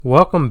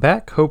Welcome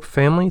back, Hope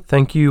family.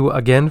 Thank you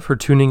again for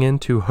tuning in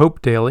to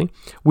Hope Daily.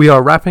 We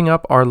are wrapping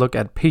up our look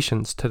at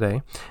patience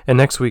today, and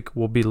next week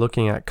we'll be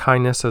looking at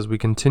kindness as we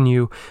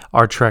continue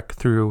our trek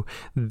through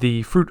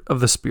the fruit of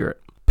the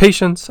Spirit.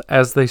 Patience,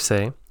 as they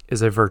say,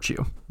 is a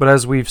virtue. But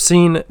as we've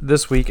seen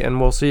this week,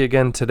 and we'll see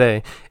again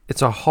today,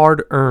 it's a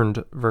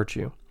hard-earned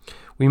virtue.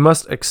 We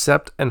must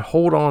accept and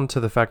hold on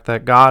to the fact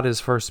that God is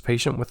first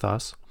patient with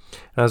us.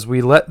 And as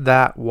we let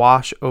that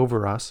wash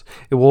over us,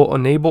 it will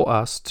enable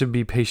us to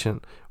be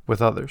patient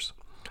with others.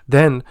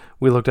 Then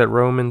we looked at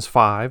Romans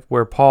 5,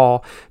 where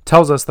Paul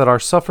tells us that our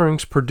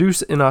sufferings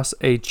produce in us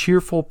a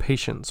cheerful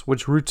patience,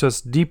 which roots us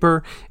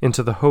deeper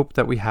into the hope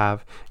that we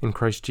have in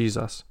Christ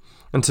Jesus.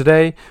 And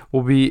today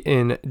we'll be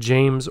in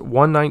James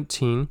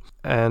 1:19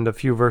 and a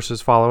few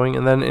verses following,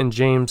 and then in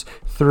James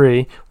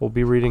 3, we'll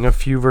be reading a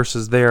few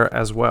verses there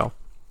as well.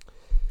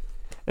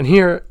 And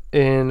here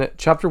in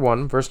chapter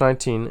 1, verse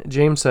 19,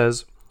 James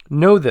says,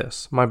 "Know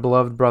this, my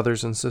beloved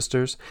brothers and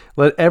sisters,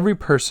 let every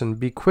person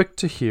be quick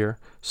to hear,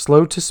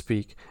 slow to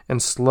speak,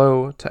 and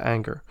slow to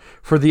anger.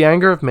 For the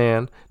anger of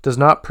man does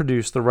not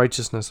produce the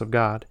righteousness of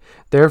God.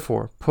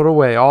 Therefore, put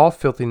away all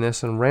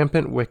filthiness and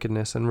rampant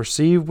wickedness, and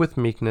receive with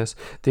meekness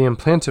the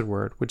implanted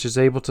word, which is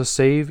able to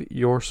save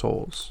your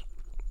souls."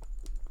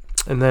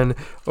 And then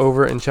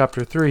over in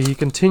chapter 3, he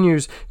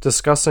continues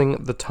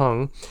discussing the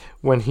tongue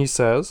when he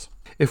says,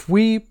 "If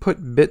we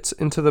put bits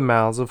into the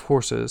mouths of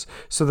horses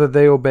so that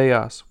they obey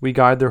us, we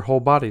guide their whole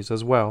bodies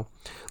as well.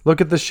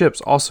 Look at the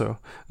ships also,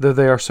 though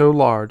they are so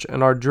large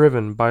and are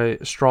driven by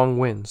strong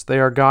winds. They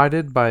are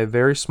guided by a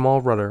very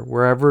small rudder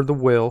wherever the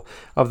will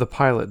of the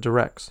pilot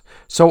directs.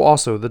 So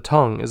also the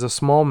tongue is a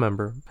small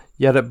member,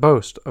 yet it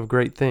boasts of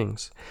great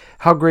things.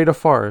 How great a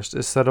forest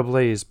is set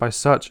ablaze by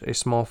such a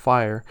small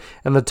fire,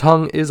 and the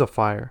tongue is a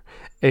fire,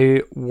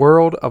 a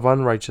world of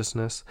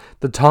unrighteousness.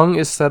 The tongue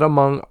is set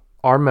among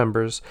our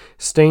members,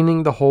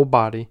 staining the whole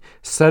body,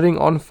 setting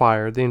on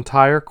fire the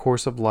entire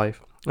course of life,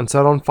 and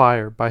set on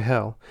fire by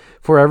hell.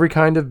 For every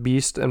kind of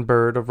beast and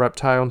bird, of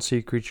reptile and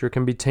sea creature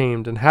can be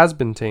tamed and has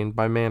been tamed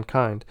by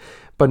mankind,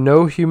 but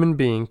no human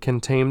being can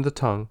tame the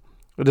tongue.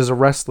 It is a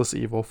restless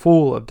evil,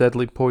 full of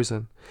deadly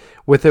poison.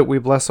 With it we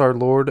bless our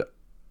Lord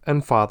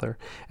and Father,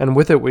 and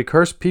with it we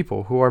curse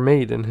people who are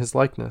made in his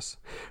likeness.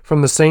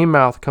 From the same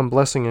mouth come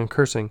blessing and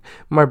cursing.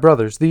 My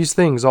brothers, these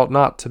things ought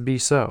not to be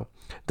so.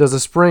 Does a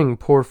spring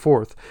pour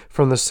forth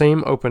from the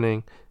same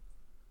opening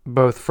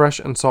both fresh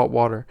and salt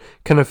water?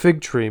 Can a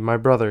fig tree, my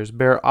brothers,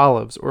 bear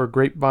olives, or a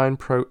grapevine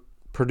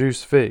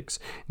produce figs?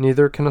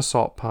 Neither can a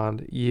salt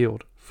pond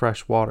yield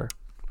fresh water."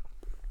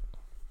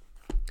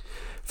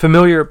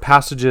 Familiar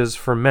passages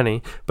for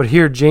many, but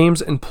here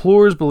James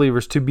implores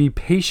believers to be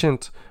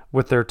patient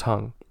with their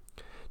tongue,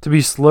 to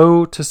be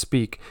slow to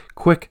speak,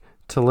 quick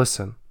to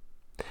listen.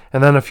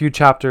 And then a few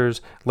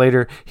chapters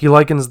later, he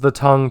likens the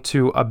tongue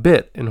to a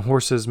bit in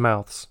horses'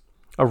 mouths,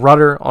 a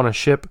rudder on a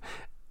ship,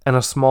 and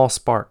a small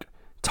spark,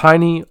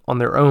 tiny on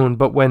their own,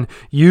 but when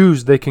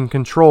used, they can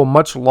control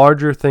much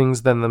larger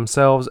things than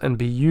themselves and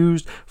be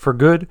used for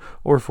good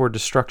or for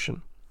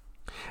destruction.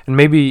 And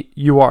maybe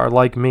you are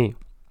like me.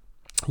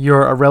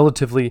 You're a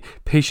relatively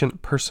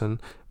patient person,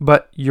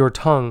 but your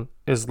tongue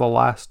is the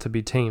last to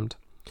be tamed.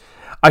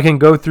 I can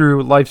go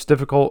through life's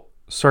difficult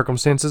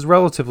circumstances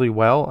relatively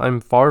well.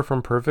 I'm far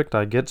from perfect.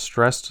 I get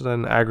stressed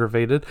and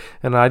aggravated,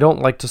 and I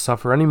don't like to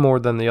suffer any more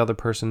than the other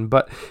person,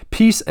 but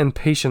peace and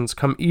patience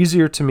come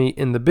easier to me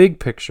in the big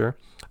picture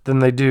than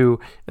they do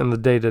in the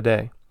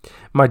day-to-day.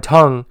 My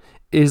tongue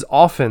is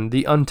often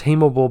the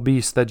untamable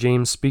beast that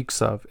James speaks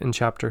of in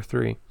chapter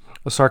 3.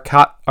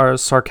 A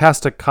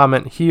sarcastic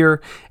comment here,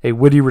 a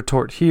witty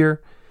retort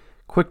here,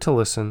 quick to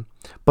listen,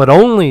 but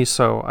only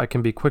so I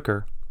can be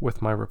quicker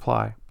with my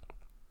reply.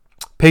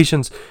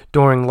 Patience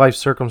during life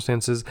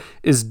circumstances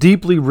is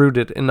deeply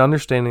rooted in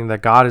understanding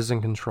that God is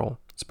in control.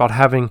 It's about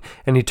having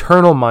an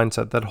eternal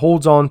mindset that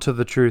holds on to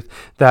the truth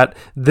that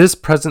this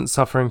present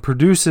suffering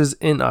produces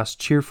in us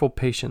cheerful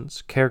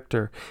patience,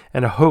 character,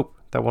 and a hope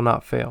that will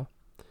not fail.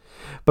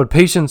 But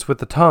patience with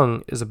the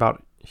tongue is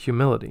about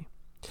humility.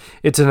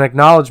 It's an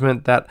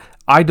acknowledgement that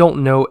I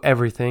don't know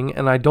everything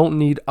and I don't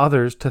need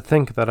others to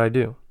think that I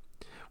do.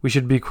 We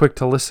should be quick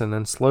to listen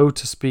and slow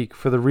to speak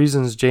for the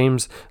reasons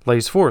James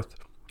lays forth.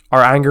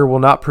 Our anger will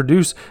not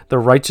produce the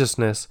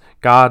righteousness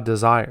God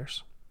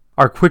desires.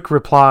 Our quick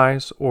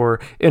replies or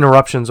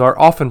interruptions are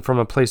often from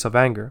a place of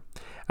anger.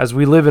 As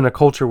we live in a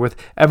culture with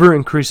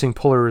ever-increasing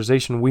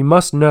polarization, we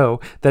must know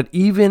that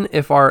even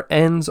if our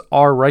ends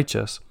are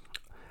righteous,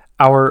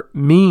 our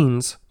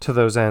means to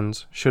those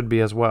ends should be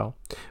as well.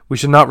 We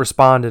should not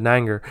respond in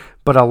anger,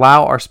 but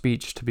allow our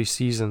speech to be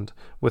seasoned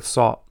with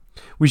salt.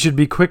 We should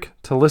be quick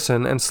to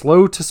listen and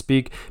slow to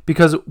speak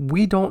because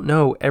we don't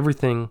know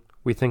everything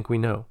we think we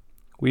know.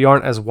 We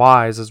aren't as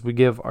wise as we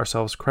give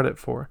ourselves credit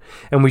for,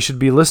 and we should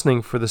be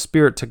listening for the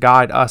Spirit to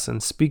guide us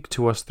and speak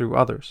to us through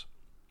others.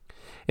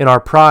 In our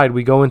pride,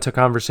 we go into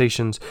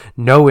conversations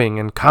knowing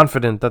and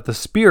confident that the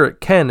Spirit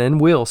can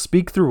and will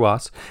speak through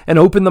us and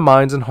open the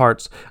minds and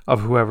hearts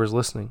of whoever's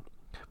listening.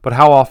 But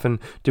how often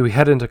do we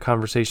head into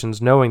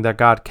conversations knowing that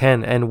God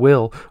can and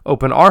will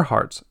open our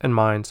hearts and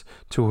minds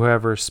to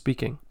whoever is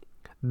speaking?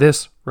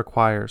 This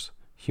requires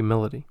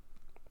humility.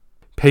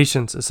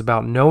 Patience is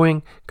about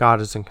knowing God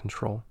is in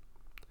control.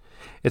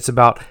 It's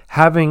about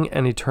having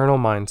an eternal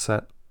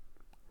mindset,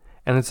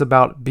 and it's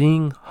about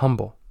being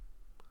humble,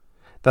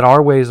 that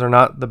our ways are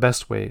not the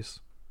best ways.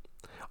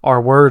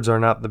 Our words are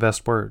not the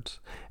best words,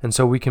 and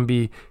so we can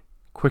be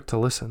quick to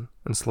listen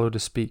and slow to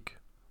speak.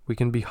 We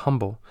can be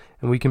humble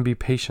and we can be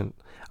patient,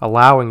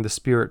 allowing the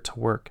Spirit to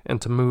work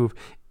and to move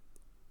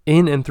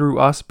in and through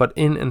us, but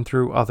in and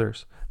through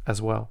others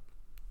as well.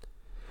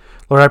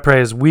 Lord, I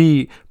pray as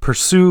we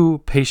pursue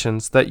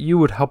patience that you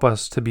would help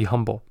us to be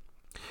humble,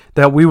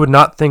 that we would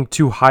not think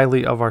too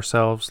highly of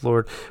ourselves,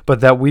 Lord,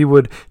 but that we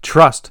would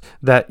trust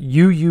that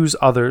you use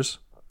others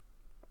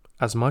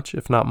as much,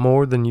 if not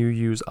more, than you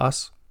use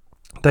us,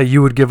 that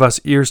you would give us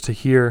ears to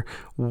hear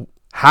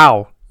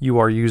how you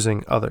are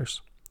using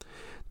others,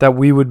 that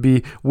we would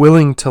be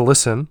willing to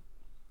listen,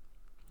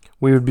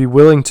 we would be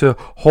willing to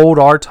hold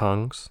our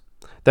tongues,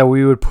 that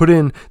we would put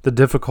in the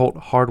difficult,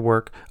 hard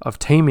work of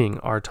taming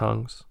our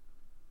tongues,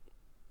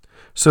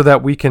 so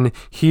that we can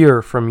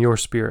hear from your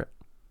Spirit.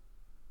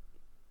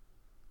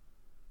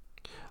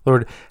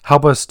 Lord,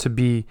 help us to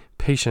be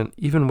patient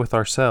even with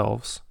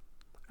ourselves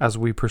as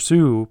we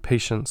pursue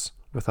patience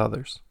with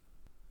others.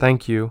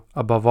 Thank you,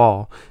 above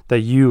all, that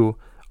you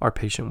are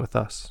patient with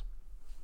us.